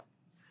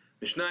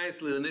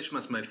Mishnayis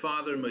Lilanishmas, my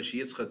father, Moshe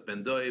Yitzchak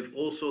ben Doiv,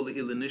 also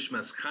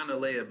Lilanishmas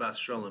Chanaleya Bas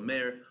Shalom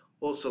Meir,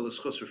 also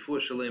L'schus Refuah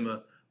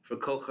Shalema for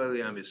Kol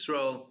Chayei Am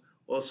Yisrael,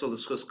 also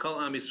L'schus Kol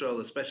Am Yisrael,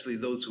 especially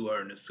those who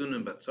are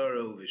Nesunim,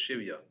 Batzaro,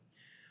 V'Shivya.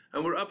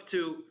 And we're up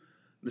to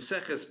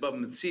Maseches Bab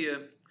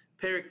Metziah,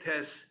 Perek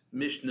Tes,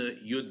 Mishna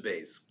Yud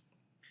Beis.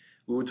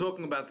 We were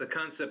talking about the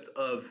concept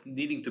of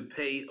needing to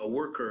pay a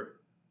worker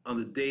on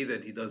the day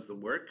that he does the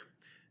work.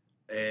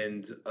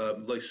 And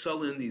like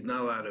Sullen, he's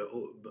not allowed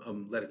to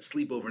let it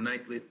sleep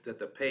overnight, let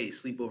the pay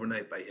sleep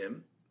overnight by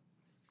him.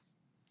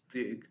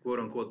 The quote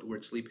unquote the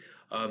word sleep.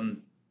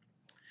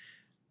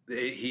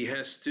 He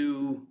has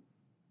to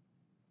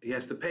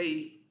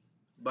pay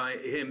by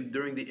him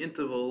during the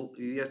interval.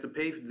 He has to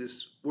pay for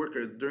this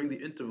worker during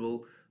the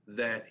interval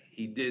that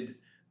he did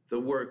the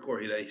work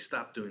or that he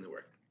stopped doing the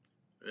work.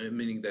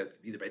 Meaning that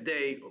either by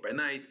day or by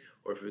night,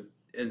 or if it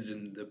ends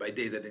in by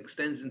day that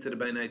extends into the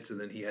by night, so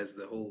then he has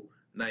the whole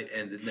night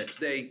and the next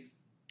day.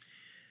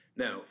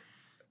 Now,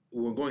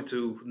 we're going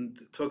to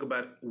talk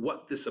about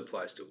what this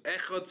applies to.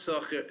 Echad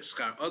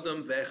schar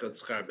adam ve'echad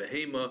schar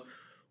behema,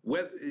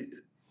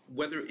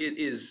 whether it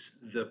is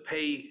the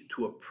pay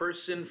to a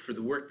person for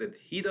the work that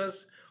he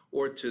does,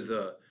 or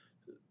to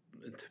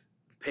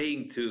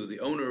paying to the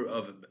owner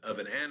of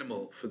an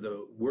animal for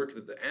the work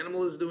that the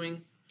animal is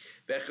doing.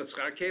 Ve'echad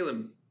schar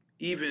kelim,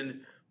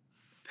 even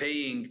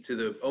paying to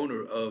the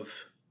owner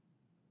of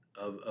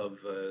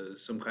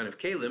some kind of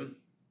kelim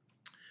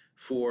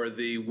for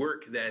the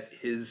work that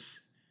his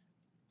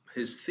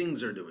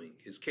things are doing,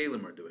 his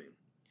kelim are doing.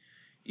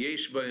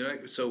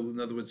 So in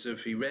other words,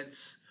 if he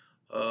rents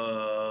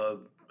a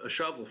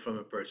shovel from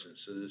a person,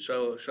 so the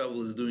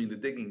shovel is doing the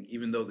digging,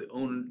 even though the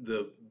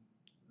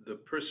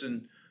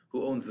person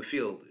who owns the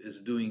field is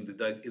doing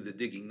the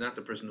digging, not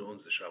the person who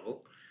owns the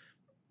shovel.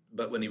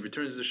 But when he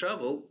returns the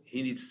shovel,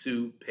 he needs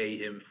to pay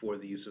him for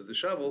the use of the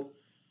shovel,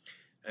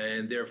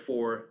 and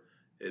therefore,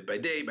 by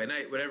day, by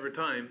night, whatever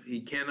time, he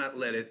cannot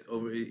let it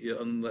over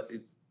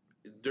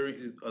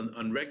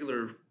on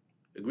regular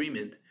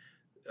agreement.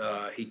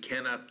 He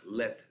cannot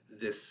let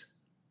this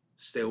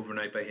stay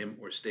overnight by him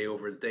or stay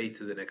over the day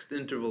to the next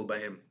interval by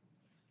him.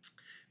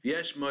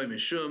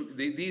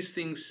 These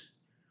things,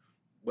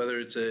 whether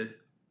it's a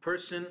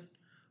person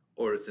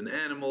or it's an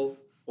animal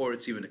or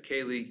it's even a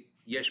keli,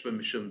 you have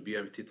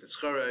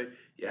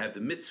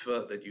the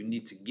mitzvah that you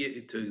need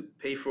to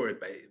pay for it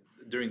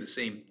during the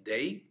same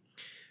day.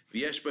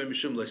 It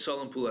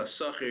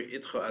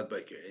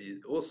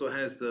also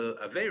has the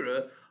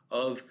avera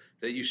of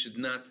that you should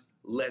not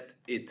let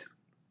it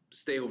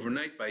stay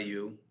overnight by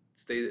you.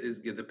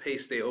 The pay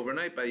stay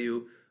overnight by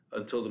you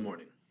until the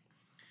morning.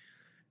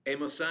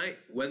 Emosai,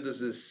 when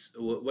does this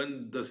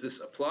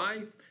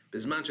apply?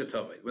 Bizman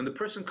shetavai. When the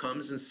person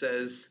comes and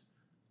says,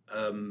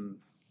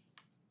 "I'm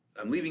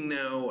leaving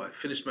now. I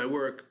finished my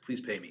work. Please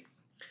pay me."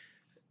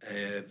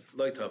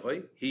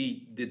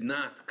 He did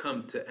not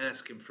come to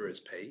ask him for his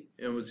pay.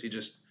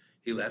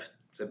 He left,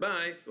 said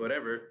bye,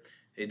 whatever.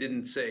 He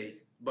didn't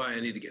say bye.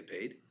 I need to get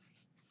paid.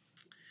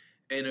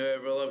 And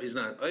he's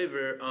not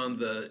over on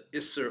the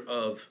isser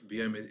of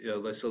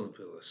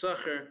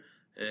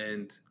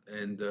and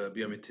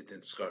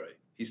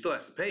he still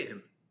has to pay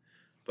him,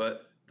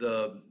 but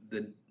the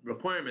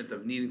requirement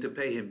of needing to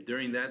pay him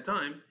during that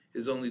time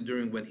is only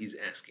during when he's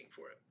asking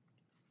for it.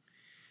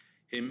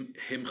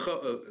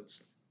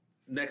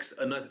 Next,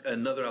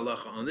 another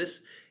halacha on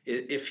this: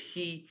 if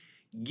he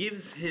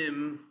gives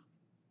him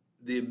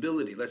the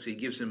ability, let's say he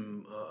gives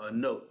him a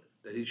note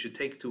that he should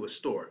take to a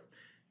store,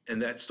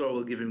 and that store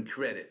will give him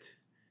credit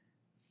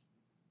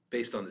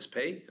based on this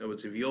pay. In other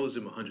words, if he owes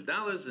him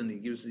 $100 and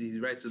he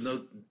writes a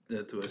note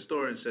to a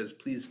store and says,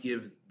 "Please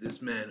give this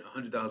man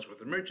 $100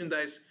 worth of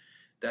merchandise,"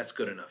 that's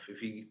good enough.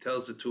 If he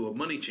tells it to a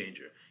money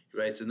changer, he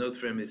writes a note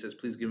for him and he says,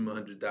 "Please give him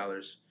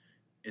 $100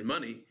 in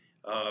money."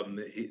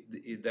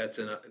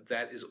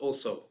 That is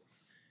also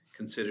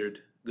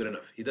considered good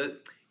enough. He does,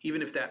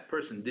 even if that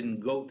person didn't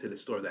go to the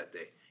store that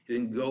day.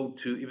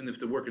 Even if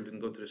the worker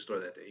didn't go to the store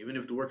that day, even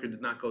if the worker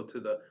did not go to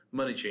the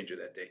money changer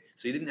that day.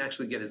 So he didn't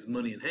actually get his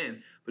money in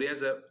hand, but he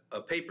has a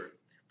paper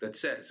that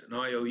says an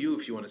IOU,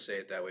 if you want to say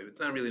it that way. But it's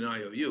not really an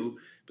IOU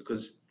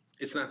because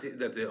it's not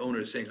that the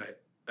owner is saying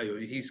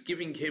IOU. He's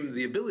giving him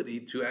the ability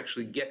to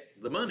actually get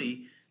the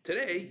money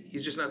today.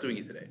 He's just not doing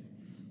it today.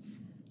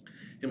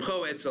 He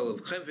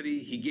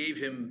gave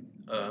him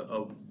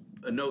a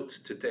note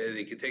that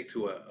he could take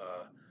to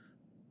a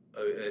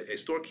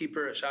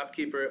storekeeper, a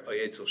shopkeeper,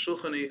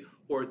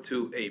 or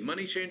to a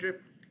money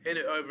changer. And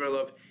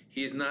over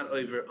he is not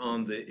over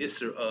on the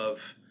isser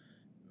of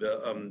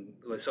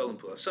l'salim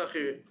pula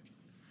sachir.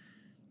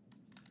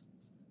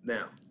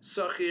 Now,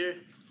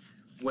 sachir,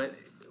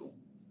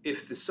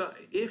 if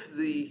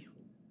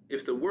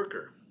the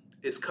worker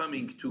is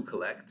coming to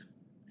collect,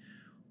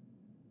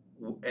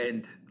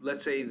 and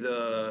let's say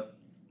the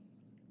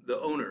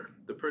owner,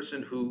 the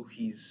person who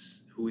he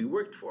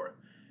worked for,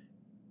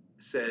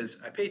 says,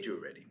 "I paid you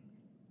already."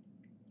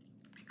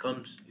 He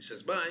comes, he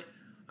says, "Bye,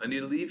 I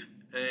need to leave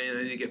and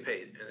I need to get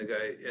paid."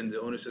 And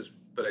the owner says,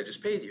 "But I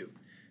just paid you."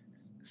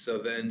 So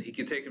then he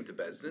can take him to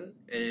Bezdin,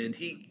 and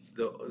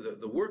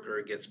the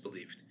worker gets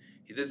believed.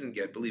 He doesn't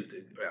get believed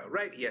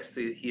outright. He has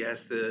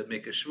to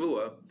make a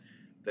shvua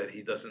that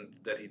he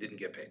didn't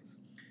get paid.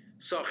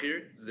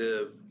 Sachir,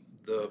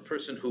 the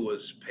person who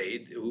was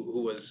paid,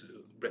 who was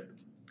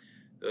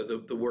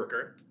the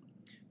worker,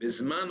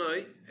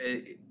 bismanoi,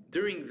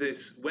 during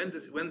this,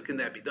 when can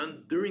that be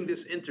done? During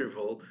this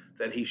interval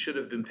that he should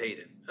have been paid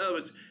in. In other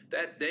words,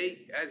 that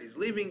day, as he's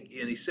leaving,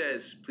 and he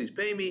says, "Please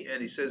pay me,"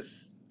 and he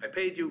says, "I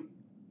paid you,"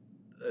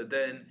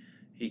 then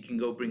he can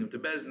go bring him to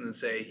Bezdin and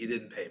say, "He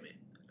didn't pay me,"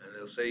 and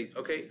they'll say,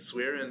 "Okay,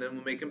 swear," and then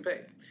we'll make him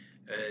pay.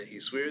 And he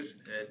swears,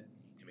 and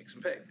he makes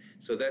him pay.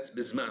 So that's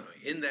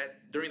bismanoi.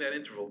 During that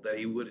interval that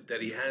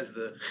he has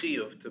the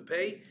chiyuv to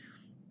pay,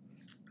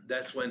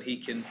 that's when he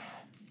can.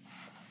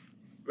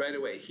 Right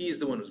away, he is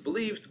the one who's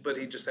believed, but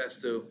he just has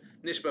to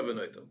nishba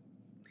v'noito.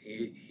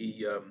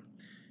 He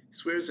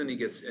swears and he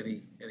gets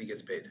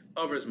paid.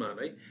 Avers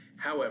manai.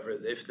 However,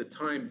 if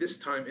this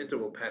time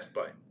interval passed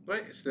by,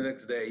 right? It's the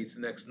next day, it's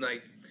the next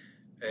night,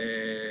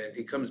 and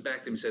he comes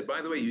back to him and said,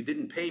 "By the way, you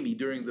didn't pay me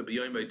during the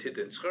b'yoyim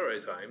tita and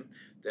schara time.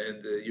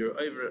 Then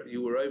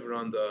you were over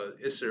on the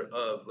isser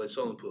of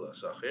leisolim pula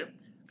sachir,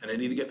 and I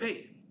need to get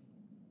paid."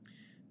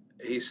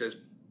 He says,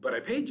 "But I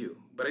paid you.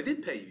 But I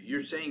did pay you.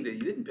 You're saying that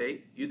you didn't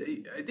pay.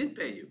 I did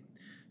pay you."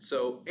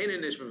 So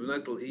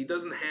he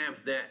doesn't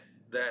have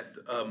that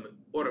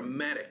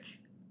automatic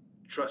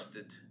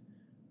trusted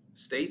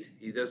state.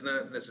 He does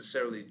not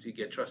necessarily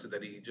get trusted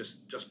that he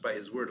just by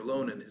his word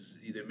alone and his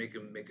either make a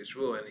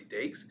shvua and he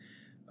takes.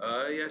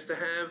 He has to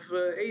have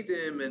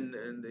edim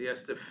and he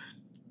has to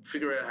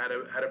figure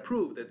out how to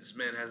prove that this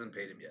man hasn't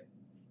paid him yet.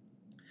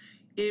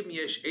 Im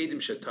yesh edim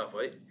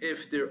shetavai.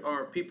 If there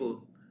are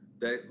people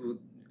that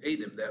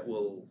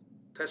will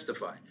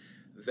testify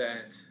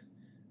that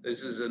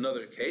this is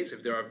another case.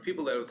 If there are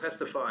people that will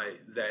testify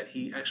that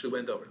he actually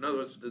went over. In other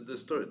words,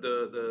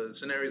 the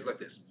scenario is like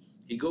this: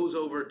 he goes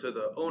over to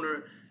the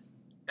owner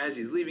as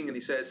he's leaving, and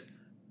he says,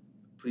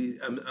 "Please,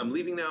 I'm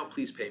leaving now.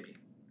 Please pay me."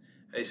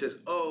 And he says,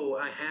 "Oh,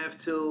 I have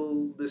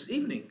till this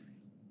evening,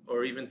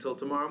 or even till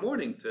tomorrow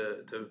morning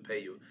to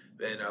pay you,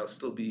 and I'll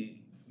still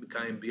be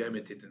mekayim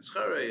b'yamitit and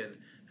schare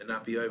and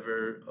not be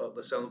over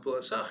l'selim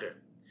pula sacher."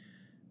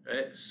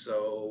 Right,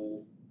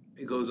 so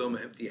he goes home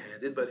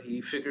empty-handed, but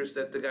he figures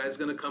that the guy's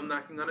going to come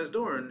knocking on his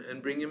door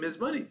and bring him his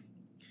money.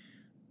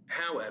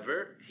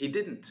 However, he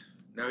didn't.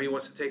 Now he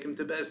wants to take him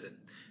to Bezdin.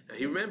 Now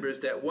he remembers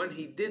that when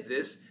he did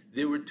this,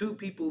 there were two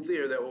people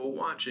there that were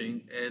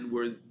watching and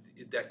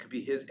that could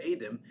be his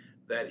edim,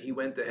 that he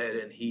went ahead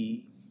and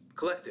he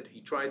collected. He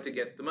tried to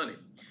get the money.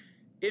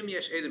 Im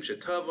yesh edim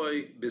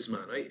shetavoi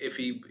bismanoi.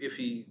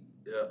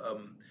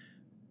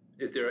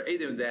 If there are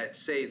edim that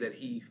say that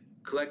he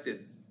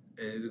collected.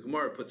 And the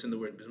Gemara puts in the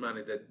word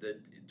bismani that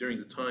during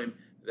the time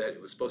that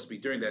it was supposed to be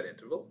during that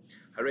interval,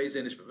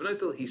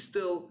 he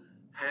still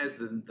has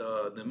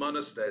the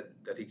manas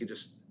that he could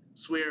just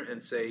swear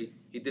and say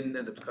he didn't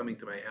end up coming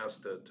to my house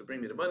to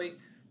bring me the money,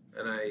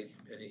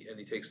 and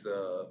he takes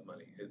the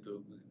money.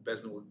 The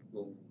Bezdin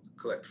will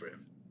collect for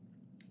him.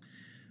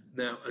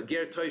 Now a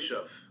ger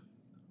toishav,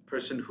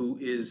 person who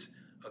is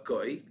a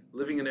goy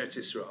living in Eretz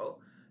Yisrael,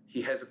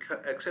 he has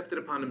accepted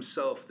upon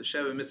himself the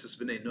Sheva mitzvahs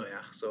b'nei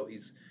Noach, so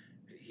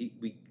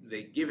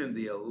they give him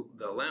the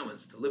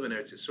allowance to live in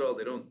Eretz Yisrael.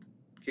 They don't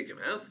kick him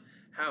out.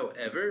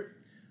 However,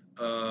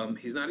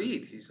 he's not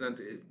Eid. He's not.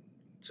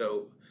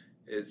 So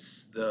it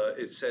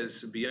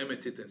says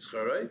b'yometit and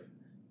scharai.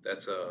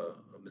 That's a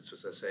mitzvah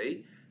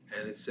sasei,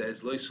 and it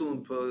says lo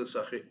yisulim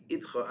sacher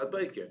itcha ad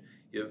baiker.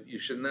 You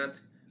should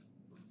not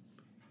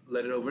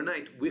let it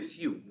overnight with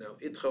you. Now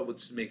itcha would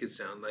make it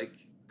sound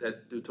like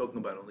that they're talking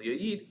about only a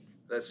Yid.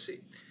 Let's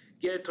see.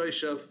 Ger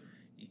toishav.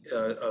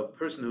 A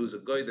person who's a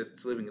guy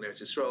that's living in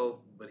Eretz Yisrael,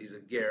 but he's a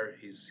ger.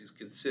 He's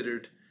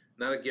considered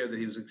not a ger that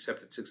he was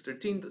accepted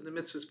 613 the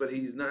mitzvahs, but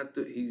he's not.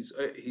 He's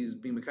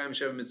being mekayim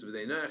sheva mitzvah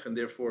v'deinach, and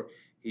therefore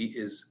he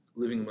is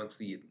living amongst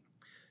the Yidden.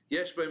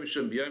 Yesh by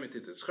mishum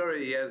b'yomitit etzchare.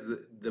 He has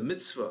the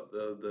mitzvah.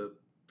 The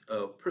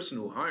person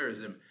who hires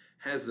him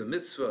has the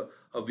mitzvah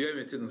of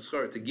b'yomitit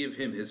etzchare to give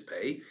him his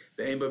pay.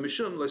 Ve'ein by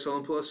mishum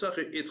leisalam pula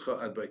sacher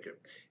itcha ad baiker,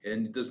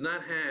 and does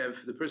not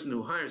have the person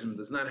who hires him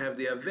does not have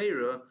the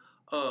avera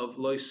of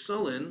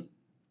loisolin,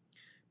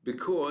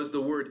 because the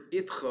word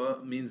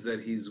itcha means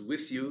that he's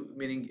with you,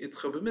 meaning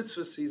itcha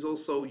b'mitzvahs, he's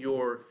also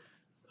your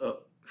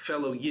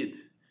fellow yid,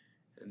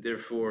 and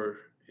therefore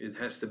it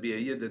has to be a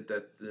yid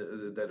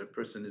that a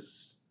person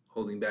is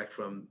holding back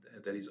from,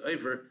 that he's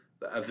over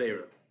the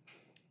avera.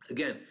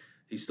 Again,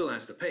 he still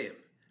has to pay him,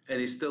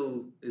 and he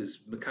still is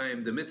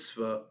mekayim the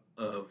mitzvah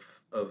of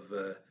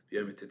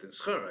b'yomitit and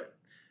schara,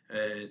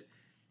 and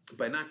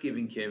by not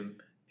giving him,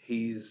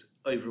 he's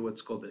over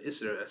what's called an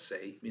Isra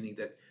Asay, meaning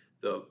that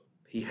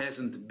he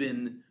hasn't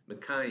been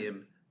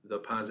Mekayim, the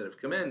positive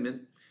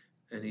commandment,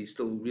 and he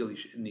still really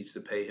needs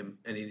to pay him,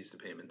 and he needs to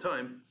pay him in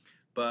time,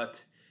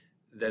 but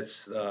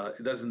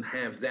it doesn't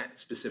have that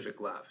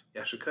specific lav.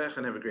 Yashakach,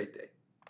 and have a great day.